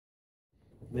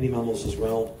many mammals as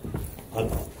well. And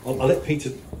I'll let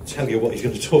Peter tell you what he's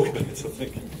going to talk about, I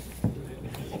think.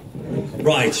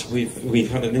 Right, we've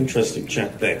had an interesting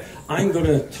chat there. I'm going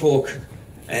to talk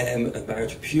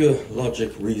about pure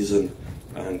logic, reason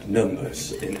and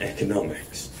numbers in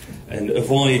economics, and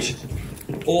avoid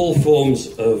all forms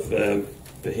of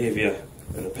behaviour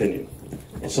and opinion,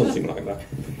 or something like that.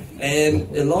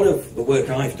 A lot of the work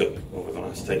I've done over the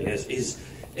last 10 years is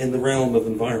in the realm of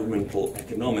environmental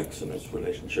economics and its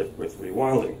relationship with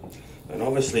rewilding. And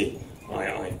obviously,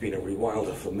 I've been a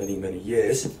rewilder for many, many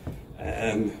years,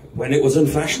 when it was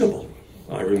unfashionable.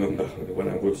 I remember when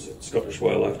I was at Scottish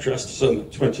Wildlife Trust some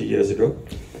 20 years ago.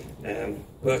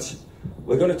 But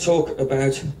we're going to talk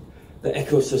about the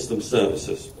ecosystem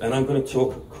services, and I'm going to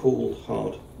talk cold,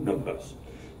 hard numbers.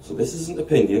 So this isn't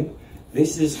opinion,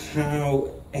 this is how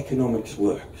economics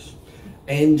works.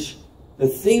 And the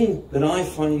thing that I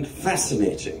find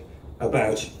fascinating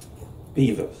about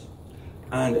beavers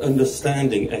and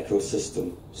understanding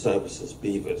ecosystem services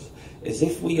beavers is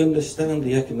if we understand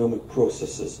the economic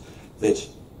processes that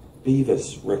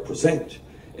beavers represent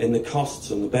in the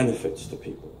costs and the benefits to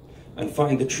people, and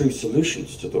find the true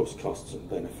solutions to those costs and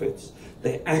benefits,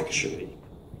 they're actually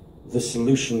the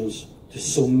solutions to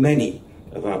so many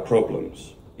of our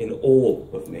problems in all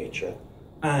of nature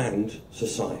and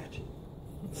society.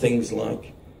 Things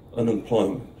like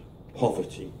unemployment,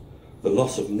 poverty, the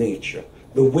loss of nature,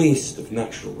 the waste of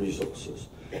natural resources,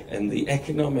 and the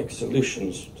economic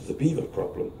solutions to the beaver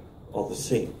problem are the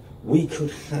same. We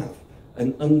could have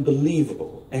an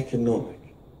unbelievable economic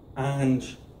and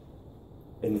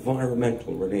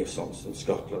environmental renaissance in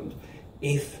Scotland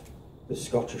if the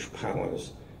Scottish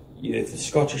powers, if the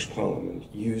Scottish Parliament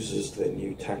uses their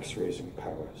new tax-raising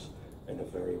powers in a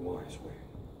very wise way.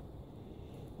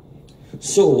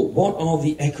 So, what are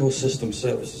the ecosystem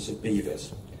services of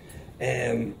beavers?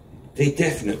 They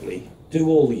definitely do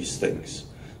all these things.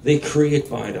 They create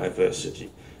biodiversity.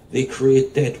 They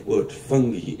create dead wood,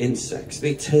 fungi, insects.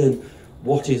 They turn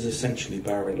what is essentially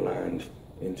barren land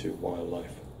into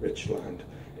wildlife-rich land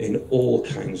in all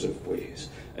kinds of ways.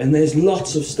 And there's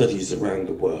lots of studies around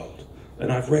the world,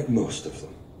 and I've read most of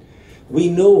them. We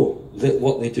know that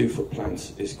what they do for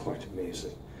plants is quite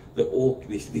amazing. That all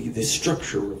the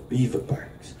structure of beaver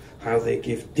banks, how they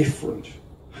give different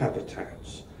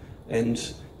habitats,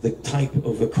 and the type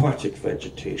of aquatic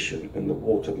vegetation and the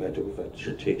water meadow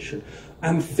vegetation.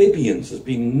 Amphibians, there's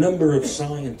been a number of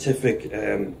scientific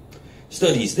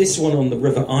studies. This one on the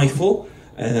River Eifel,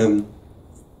 and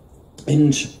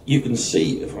you can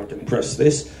see, if I can press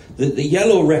this, that the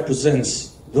yellow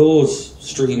represents those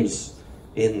streams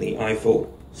in the Eifel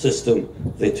system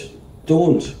that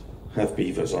don't have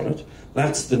beavers on it.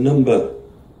 That's the number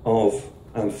of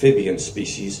amphibian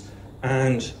species,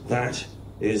 and that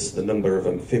is the number of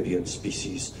amphibian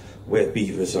species where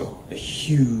beavers are. A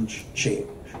huge change.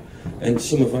 And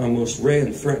some of our most rare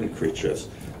and threatened creatures,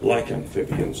 like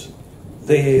amphibians,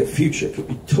 their future could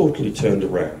be totally turned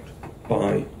around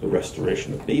by the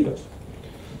restoration of beavers.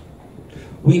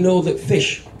 We know that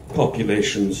fish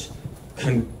populations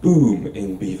can boom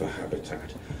in beaver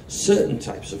habitat. Certain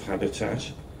types of habitat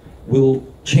will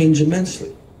change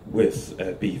immensely with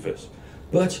beavers,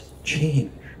 but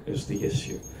change is the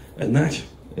issue, and that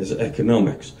is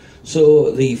economics. So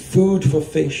the food for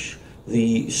fish,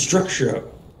 the structural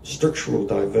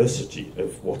diversity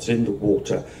of what's in the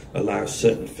water allows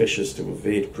certain fishes to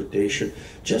evade predation,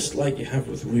 just like you have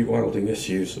with rewilding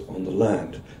issues on the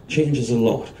land. Changes a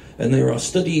lot, and there are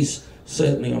studies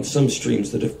certainly on some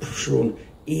streams that have shown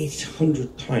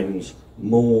 800 times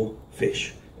more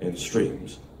fish in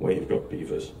streams where you've got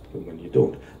beavers than when you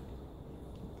don't.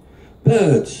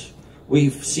 Birds.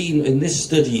 We've seen in this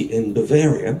study in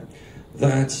Bavaria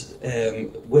that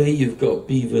where you've got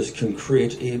beavers can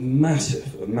create a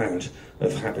massive amount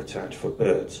of habitat for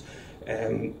birds.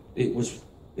 It was,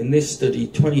 in this study,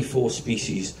 24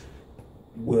 species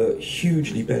were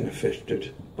hugely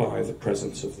benefited by the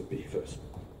presence of the beavers.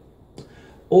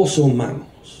 Also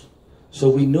mammals. So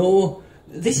we know,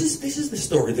 this is the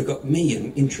story that got me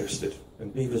interested in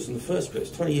beavers in the first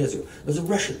place, 20 years ago. There's a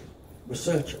Russian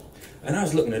researcher, and I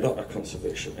was looking at otter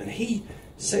conservation, and he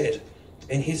said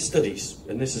in his studies,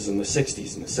 and this is in the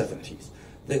 60s and the 70s,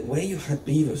 that where you had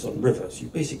beavers on rivers, you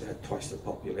basically had twice the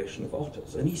population of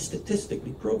otters, and he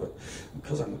statistically proved it.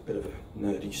 Because I'm a bit of a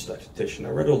nerdy statistician, I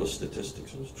read all the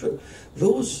statistics, it was true.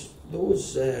 Those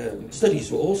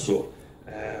studies were also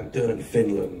done in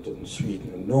Finland and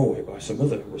Sweden and Norway by some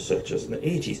other researchers in the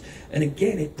 80s, and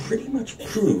again it pretty much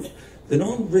proved that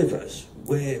on rivers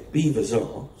where beavers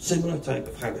are, similar type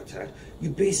of habitat, you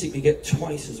basically get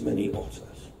twice as many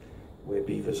otters where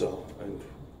beavers are and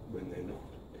when they're not.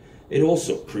 It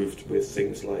also proved with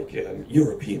things like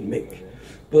European mink.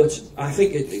 But I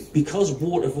think because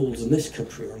waterfalls in this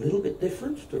country are a little bit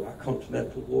different to our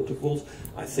continental waterfalls,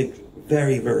 I think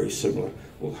very, very similar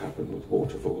will happen with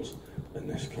waterfalls in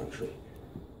this country.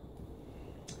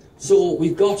 So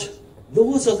we've got,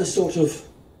 those are the sort of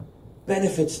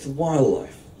benefits to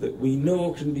wildlife that we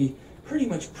know can be pretty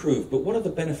much proved, but what are the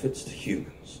benefits to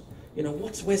humans? You know,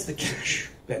 where's the cash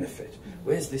benefit?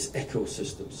 Where's this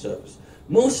ecosystem service?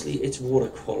 Mostly it's water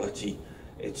quality,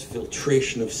 it's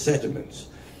filtration of sediments.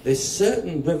 There's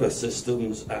certain river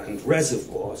systems and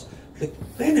reservoirs, the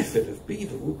benefit of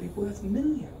beaver would be worth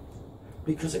millions,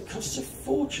 because it costs a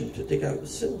fortune to dig out the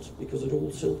silt, because it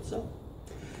all silts up.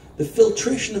 The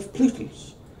filtration of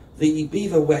pollutants, the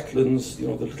beaver wetlands, you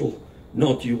know, the little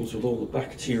nodules with all the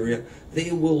bacteria,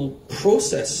 they will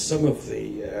process some of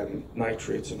the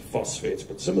nitrates and phosphates,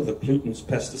 but some of the pollutants,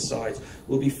 pesticides,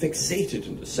 will be fixated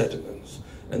into sediments,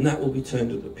 and that will be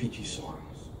turned into peaty soils.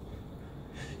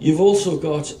 You've also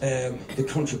got the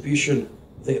contribution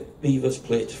that beavers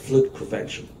play to flood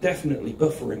prevention, definitely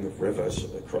buffering of rivers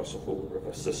across a whole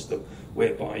river system,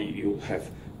 whereby you'll have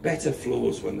better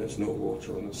flows when there's no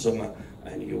water in the summer,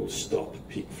 and you'll stop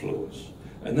peak flows.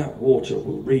 And that water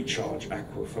will recharge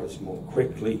aquifers more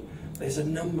quickly. There's a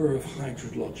number of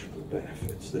hydrological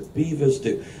benefits that beavers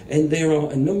do. And there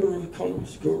are a number of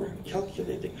economists who go around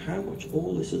calculating how much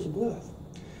all this is worth.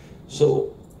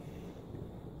 So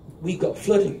we've got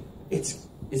flooding. Is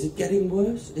it getting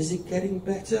worse? Is it getting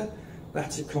better?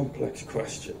 That's a complex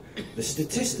question. The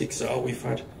statistics are we've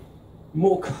had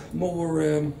more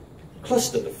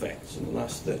clustered effects in the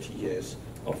last 30 years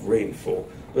of rainfall.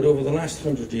 But over the last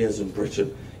 100 years in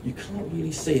Britain, you can't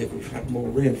really say if we've had more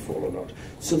rainfall or not.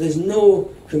 So there's no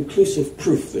conclusive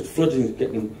proof that flooding is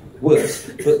getting worse.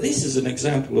 But this is an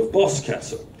example of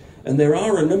Boscastle. And there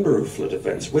are a number of flood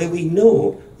events where we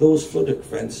know those flood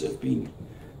events have been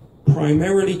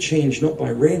primarily changed not by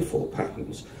rainfall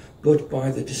patterns, but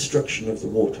by the destruction of the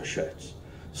watersheds.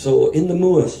 So in the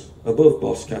moors above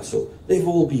Boscastle, they've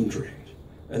all been drained.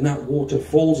 And that water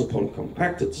falls upon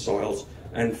compacted soils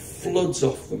and floods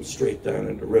off them straight down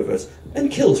into rivers and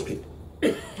kills people.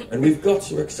 And we've got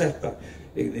to accept that.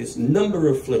 There's a number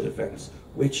of flood events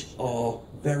which are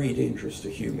very dangerous to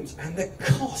humans, and the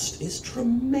cost is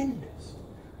tremendous,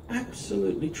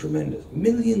 absolutely tremendous,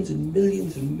 millions and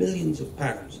millions and millions of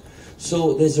pounds.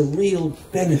 So there's a real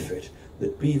benefit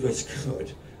that beavers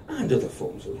could, and other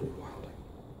forms of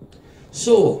rewilding.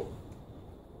 So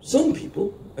some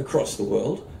people across the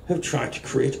world have tried to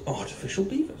create artificial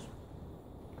beavers.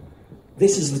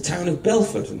 This is the town of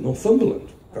Belford in Northumberland,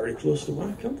 very close to where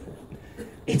I come from.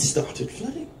 It started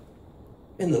flooding.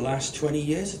 In the last 20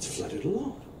 years, it's flooded a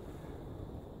lot.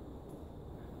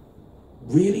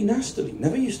 Really nastily.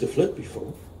 Never used to flood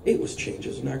before. It was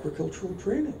changes in agricultural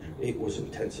drainage. It was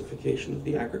intensification of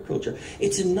the agriculture.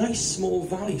 It's a nice small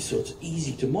valley, so it's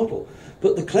easy to model.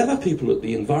 But the clever people at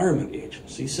the Environment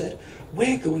Agency said,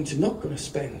 we're not going to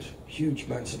spend huge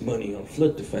amounts of money on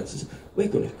flood defences. We're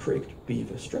going to create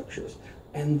beaver structures.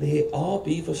 And they are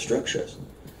beaver structures.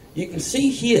 You can see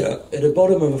here at the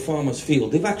bottom of a farmer's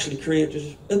field, they've actually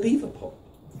created a beaver pond,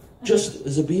 just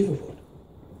as a beaver would.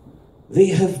 They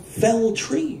have felled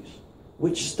trees,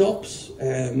 which stops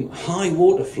high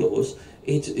water flows.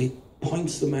 It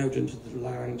points them out into the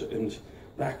land and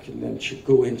back, and then should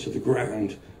go into the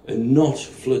ground and not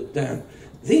flood down.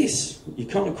 This, you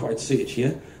can't quite see it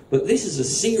here, but this is a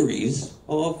series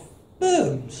of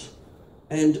berms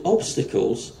and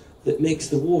obstacles that makes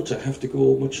the water have to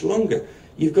go much longer.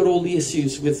 You've got all the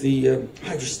issues with the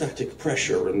hydrostatic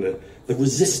pressure and the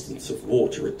resistance of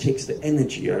water. It takes the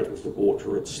energy out of the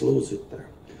water, it slows it down.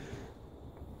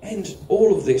 And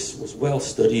all of this was well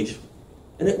studied,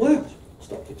 and it worked.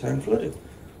 Stopped the town flooding.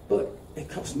 But it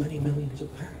cost many millions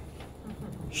of pounds.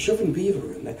 Shoving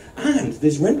beaver in there. And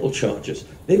there's rental charges.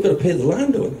 They've got to pay the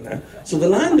landowner now. So the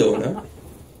landowner,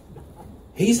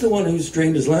 he's the one who's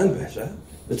drained his land better,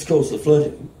 that's caused the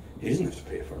flooding. He doesn't have to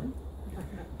pay for it.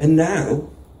 And now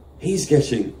he's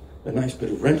getting a nice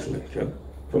bit of rental income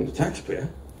from the taxpayer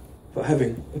for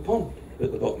having a pond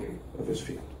at the bottom of his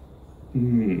field.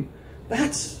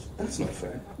 That's not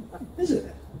fair, is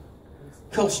it?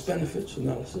 Cost benefits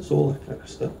analysis, all that kind of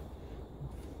stuff.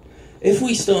 If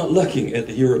we start looking at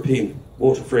the European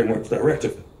Water Framework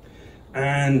Directive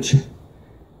and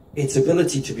its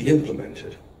ability to be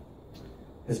implemented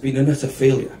has been an utter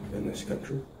failure in this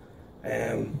country.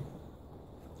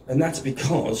 And that's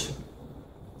because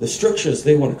the structures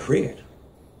they want to create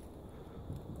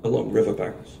along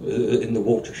riverbanks, in the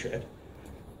watershed,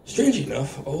 strangely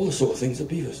enough, are all the sort of things that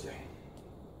beavers do.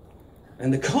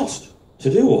 And the cost to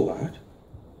do all that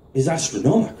is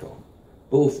astronomical,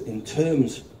 both in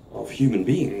terms of human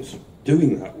beings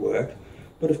doing that work,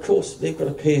 but of course they've got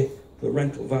to pay the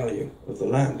rental value of the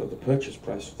land, or the purchase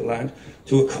price of the land,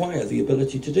 to acquire the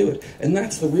ability to do it. And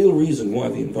that's the real reason why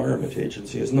the Environment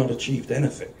Agency has not achieved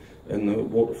anything in the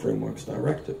Water Frameworks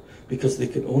Directive, because they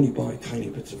can only buy tiny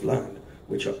bits of land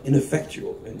which are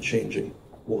ineffectual in changing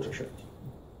watersheds.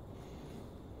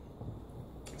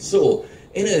 So,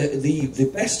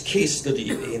 the best case study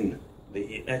in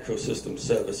the ecosystem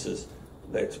services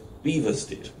that Beavers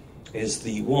did is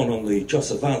the one on the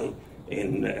Jossa Valley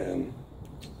in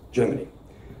Germany.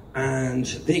 And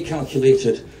they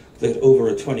calculated that over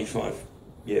a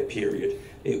 25-year period,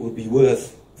 it would be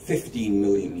worth 15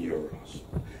 million euros.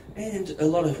 And a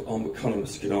lot of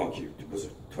economists can argue, was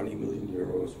it 20 million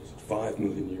euros, was it 5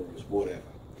 million euros, whatever.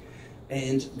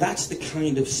 And that's the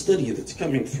kind of study that's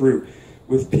coming through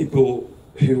with people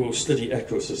who will study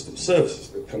ecosystem services.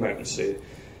 They'll come out and say,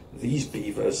 these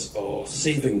beavers are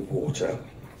saving water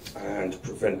and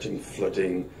preventing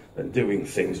flooding and doing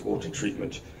things, water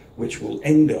treatment, which will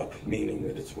end up meaning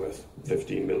that it's worth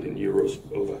 15 million euros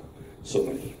over so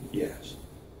many years.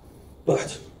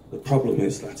 But the problem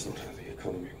is that's not how the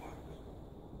economy works.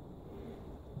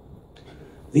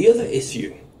 The other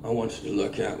issue I wanted to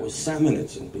look at was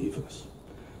salmonids and beavers,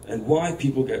 and why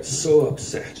people get so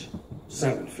upset,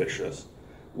 salmon fishers,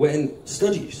 when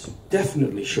studies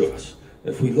definitely show us,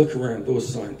 if we look around those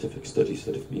scientific studies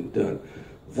that have been done,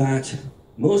 that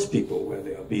most people, where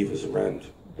there are beavers around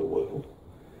the world,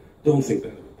 don't think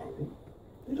they're a problem.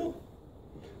 They don't.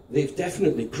 They've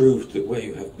definitely proved that where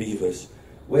you have beavers,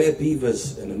 where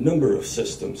beavers in a number of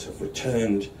systems have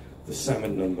returned, the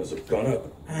salmon numbers have gone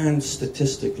up, and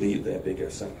statistically they're bigger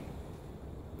salmon.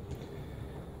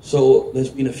 So there's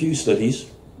been a few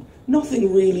studies,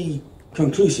 nothing really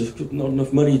conclusive, not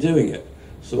enough money doing it.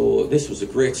 So this was a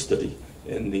great study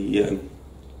in the,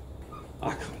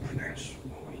 I can't pronounce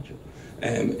Norwegian,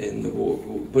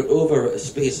 but over a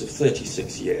space of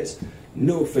 36 years,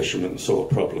 no fisherman saw a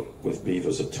problem with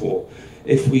beavers at all.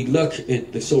 If we look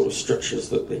at the sort of structures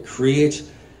that they create,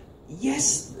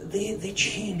 yes, they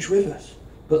change rivers,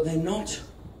 but they're not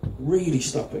really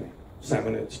stopping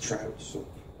salmonids, trouts,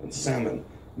 and salmon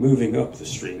moving up the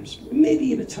streams,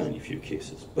 maybe in a tiny few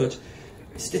cases, but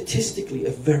statistically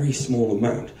a very small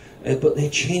amount, but they're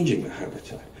changing the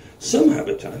habitat. Some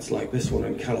habitats, like this one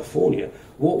in California,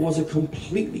 what was a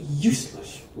completely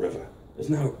useless river is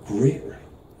now a great river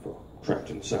for trout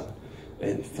and salmon,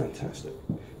 and fantastic.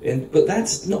 But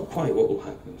that's not quite what will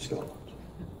happen in Scotland.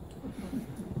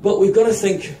 But we've got to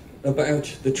think about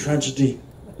the tragedy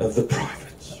of the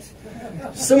privates.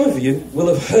 Some of you will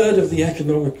have heard of the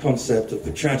economic concept of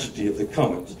the tragedy of the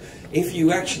commons. If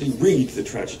you actually read the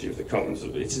tragedy of the commons,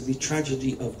 it's the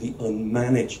tragedy of the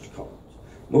unmanaged commons.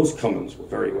 Most commons were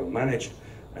very well managed,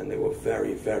 and they were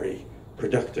very, very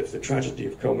productive. The tragedy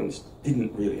of commons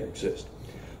didn't really exist.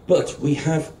 But we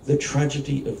have the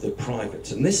tragedy of the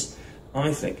privates, and this,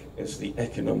 I think, is the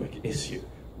economic issue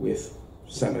with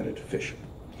salmonid fishing.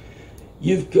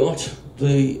 You've got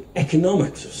the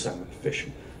economics of salmon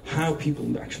fishing, how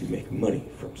people actually make money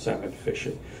from salmon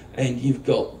fishing, and you've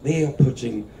got, they are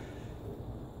putting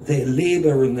their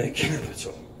labour and their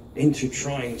capital into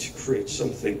trying to create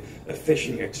something, a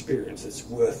fishing experience that's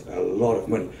worth a lot of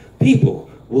money. People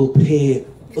will pay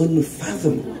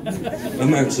unfathomable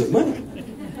amounts of money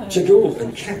to go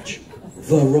and catch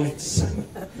the right salmon.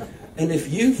 And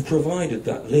if you've provided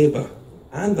that labour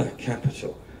and that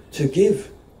capital to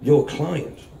give your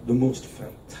client the most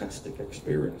fantastic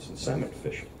experience in salmon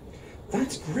fishing,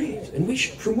 that's great, and we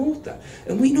should promote that.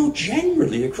 And we know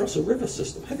generally across a river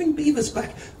system, having beavers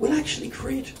back will actually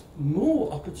create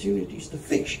more opportunities to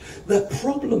fish. The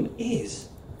problem is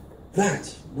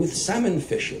that with salmon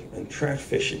fishing and trout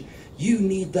fishing, you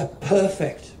need the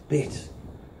perfect bit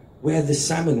where the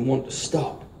salmon want to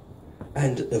stop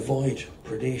and avoid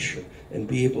predation and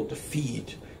be able to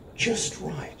feed just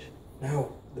right.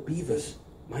 Now, the beavers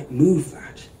might move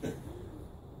that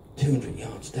 200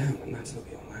 yards down, and that's not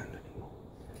your land anymore.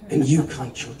 And you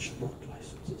can't judge the boat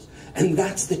licenses. And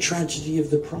that's the tragedy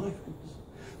of the privates.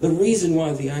 The reason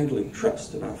why the Angling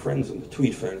Trust and our friends in the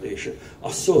Tweed Foundation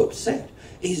are so upset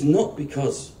is not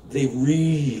because they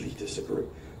really disagree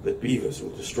that beavers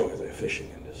will destroy their fishing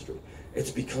industry.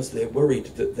 It's because they're worried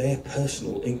that their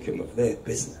personal income of their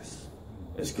business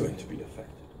is going to be affected.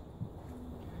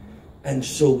 And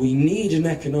so we need an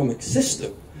economic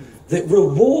system that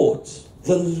rewards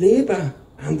the labour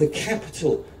and the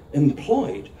capital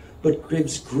employed, but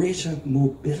gives greater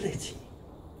mobility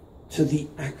to the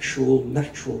actual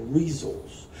natural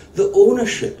resource. The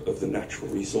ownership of the natural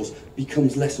resource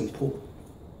becomes less important.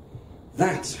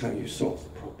 That's how you solve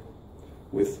the problem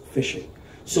with fishing.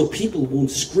 So people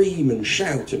won't scream and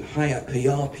shout and hire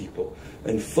PR people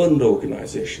and fund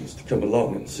organisations to come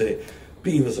along and say,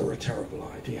 beavers are a terrible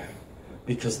idea,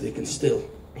 because they can still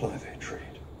ply their trade.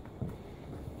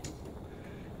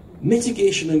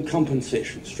 Mitigation and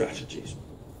compensation strategies.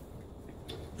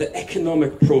 The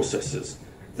economic processes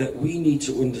that we need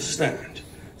to understand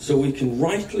so we can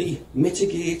rightly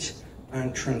mitigate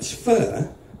and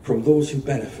transfer from those who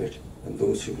benefit and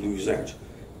those who lose out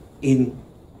in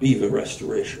beaver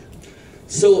restoration.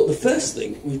 So the first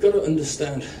thing, we've got to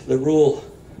understand the role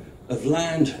of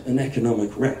land and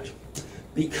economic rent,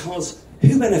 because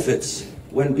who benefits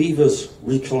when beavers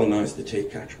recolonise the Tay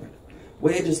catchment?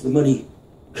 Where does the money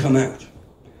come out?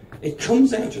 It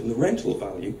comes out in the rental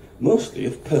value, mostly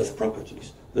of Perth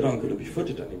properties that aren't going to be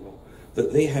footed anymore,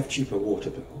 that they have cheaper water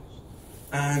bills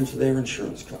and their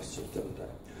insurance costs have done down.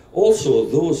 Also,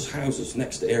 those houses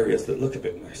next to areas that look a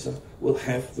bit nicer will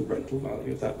have the rental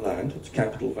value of that land. It's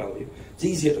capital value. It's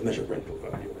easier to measure rental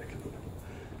value in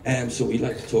economic. So we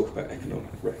like to talk about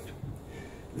economic rent.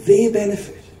 They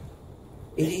benefit.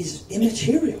 It is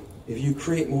immaterial if you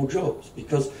create more jobs,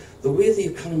 because the way the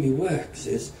economy works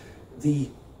is the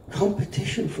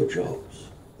competition for jobs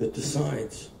that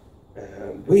decides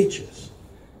wages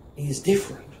is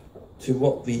different to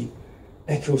what the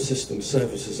ecosystem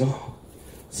services are.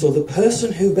 So the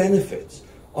person who benefits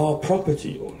are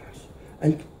property owners,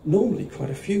 and normally quite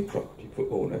a few property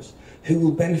owners, who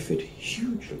will benefit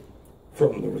hugely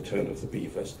from the return of the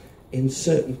beavers in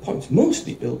certain points,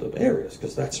 mostly build-up areas,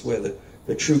 because that's where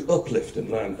the true uplift in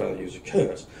land values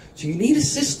occurs. So you need a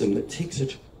system that takes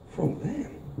it from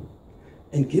them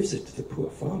and gives it to the poor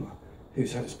farmer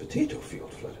who's had his potato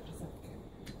field flooded.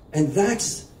 And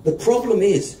that's the problem.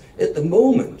 Is at the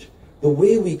moment, the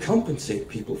way we compensate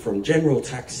people from general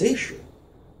taxation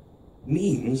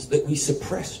means that we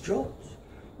suppress jobs.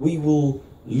 We will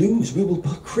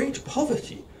create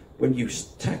poverty when you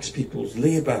tax people's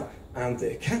labour and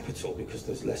their capital, because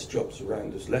there's less jobs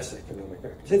around, there's less economic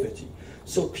activity.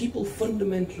 So people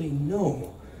fundamentally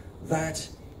know that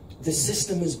the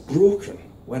system is broken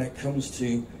when it comes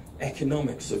to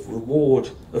economics of reward,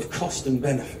 of cost and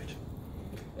benefit.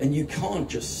 And you can't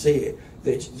just say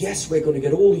that, yes, we're going to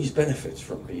get all these benefits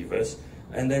from beavers,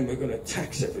 and then we're going to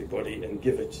tax everybody and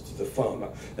give it to the farmer.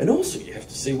 And also you have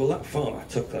to say, well, that farmer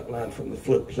took that land from the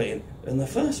floodplain in the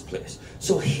first place,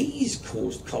 so he's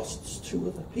caused costs to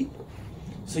other people.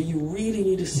 So you really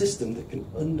need a system that can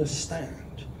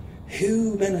understand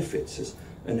who benefits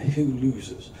and who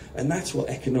loses. And that's what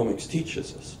economics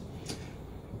teaches us.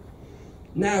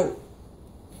 Now,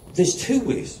 there's two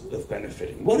ways of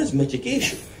benefiting. One is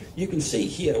mitigation. You can see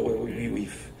here where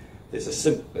there's a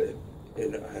simple,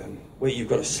 where you've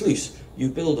got a sluice. You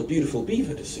build a beautiful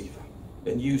beaver deceiver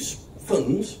and use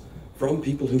funds from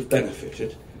people who've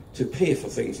benefited to pay for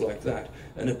things like that.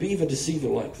 And a beaver deceiver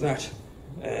like that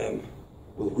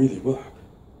will really work.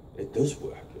 It does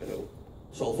work. It'll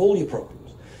solve all your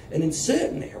problems. And in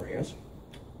certain areas,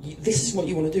 this is what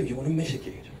you want to do. You want to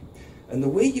mitigate. And the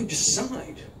way you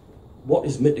decide what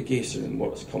is mitigation and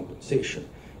what is compensation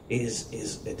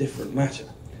is a different matter.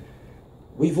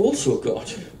 We've also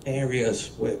got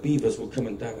areas where beavers will come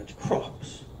and damage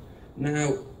crops.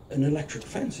 Now, an electric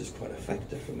fence is quite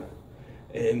effective in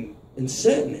that. In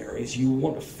certain areas, you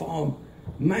want to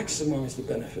maximise the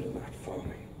benefit of that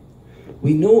farming.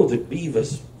 We know that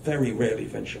beavers very rarely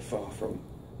venture far from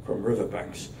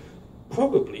riverbanks.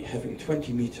 Probably having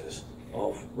 20 metres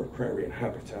of riparian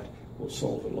habitat will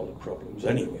solve a lot of problems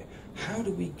anyway. How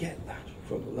do we get that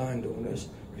from the landowners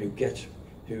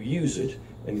who use it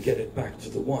and get it back to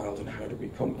the wild, and how do we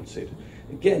compensate it?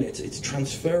 Again, it's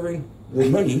transferring the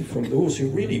money from those who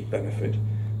really benefit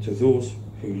to those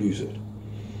who lose it.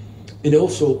 And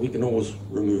also, we can always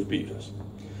remove beavers.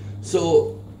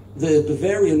 So the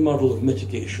Bavarian model of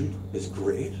mitigation is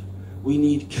great. We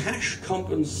need cash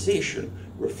compensation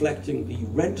reflecting the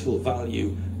rental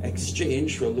value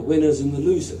exchange from the winners and the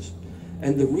losers.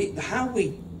 And how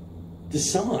we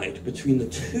decide between the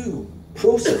two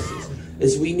processes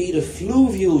is we need a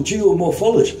fluvial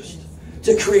geomorphologist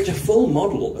to create a full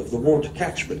model of the water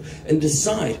catchment and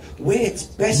decide where it's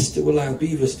best to allow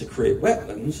beavers to create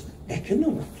wetlands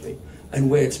economically, and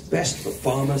where it's best for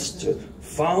farmers to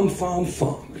farm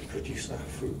and produce our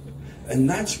food. And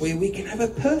that's where we can have a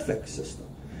perfect system,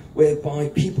 whereby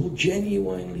people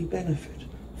genuinely benefit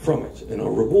from it and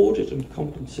are rewarded and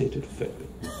compensated fairly.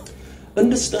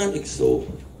 Understanding, so,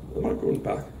 am I going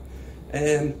back?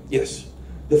 Yes.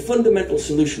 The fundamental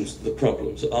solutions to the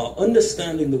problems are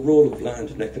understanding the role of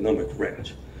land and economic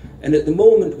rent. And at the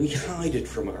moment, we hide it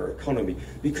from our economy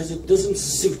because it doesn't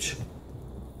suit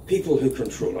people who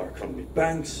control our economy,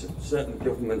 banks, certain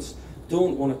governments,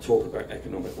 don't want to talk about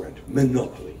economic rent,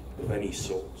 monopoly of any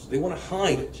sort. They want to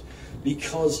hide it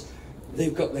because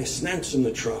they've got their snouts in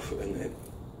the trough and they're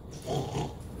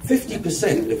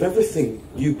 50% of everything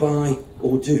you buy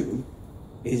or do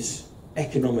is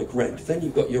economic rent. Then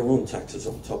you've got your own taxes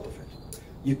on top of it.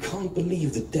 You can't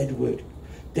believe the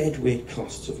deadweight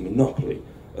costs of monopoly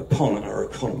upon our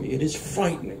economy. It is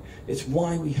frightening. It's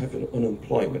why we have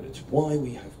unemployment. It's why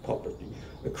we have poverty.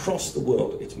 Across the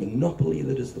world, it's monopoly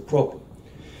that is the problem.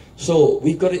 So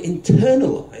we've got to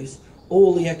internalize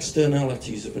all the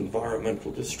externalities of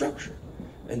environmental destruction.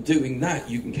 And doing that,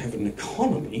 you can have an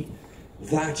economy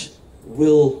that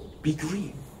will be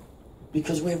green.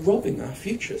 Because we're robbing our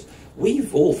futures.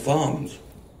 We've all farmed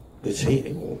the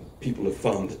tea, or people have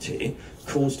farmed the tea,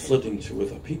 caused flooding to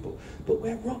other people. But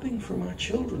we're robbing from our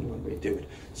children when we do it.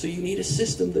 So you need a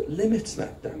system that limits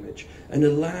that damage and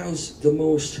allows the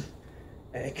most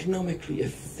economically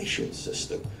efficient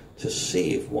system to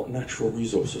save what natural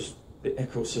resources, the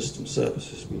ecosystem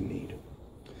services we need.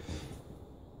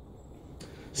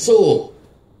 So,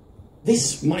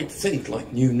 this might think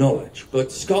like new knowledge,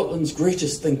 but Scotland's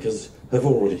greatest thinkers have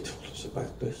already told us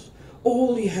about this.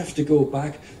 All you have to go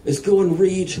back is go and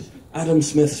read Adam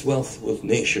Smith's Wealth of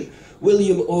Nation,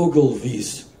 William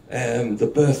Ogilvy's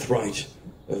The Birthright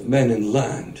of Men and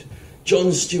Land,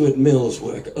 John Stuart Mill's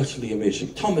work, utterly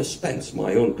amazing, Thomas Spence,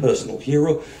 my own personal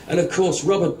hero, and of course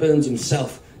Robert Burns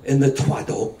himself in The Twa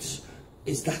Dogs.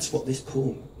 That's what this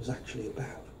poem was actually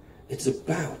about. It's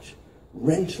about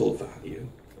rental value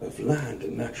of land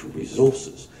and natural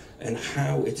resources and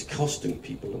how it's costing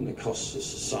people and the costs of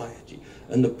society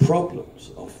and the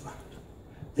problems of that.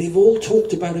 They've all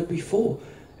talked about it before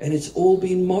and it's all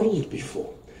been modelled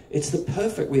before. It's the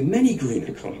perfect way. Many green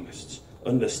economists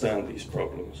understand these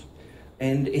problems.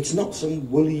 And it's not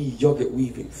some woolly yogurt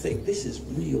weaving thing. This is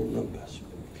real numbers.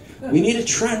 We need to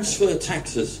transfer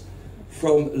taxes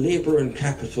from labour and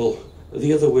capital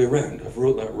the other way around. I've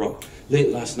wrote that wrong. Late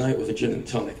last night with a gin and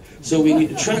tonic. So we need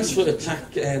to transfer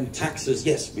taxes.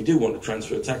 Yes, we do want to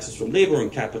transfer taxes from labour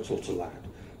and capital to land.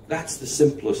 That's the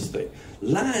simplest thing.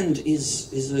 Land is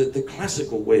the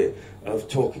classical way of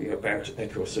talking about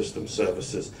ecosystem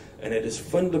services, and it is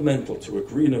fundamental to a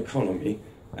green economy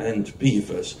and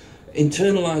beavers.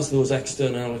 Internalise those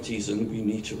externalities, and we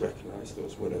need to recognise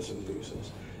those winners and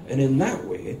losers. And in that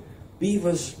way,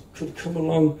 beavers could come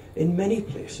along in many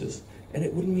places, and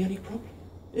it wouldn't be any problem.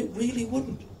 It really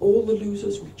wouldn't. All the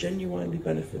losers would genuinely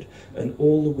benefit, and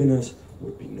all the winners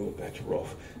would be no better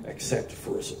off, except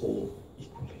for us all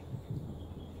equally.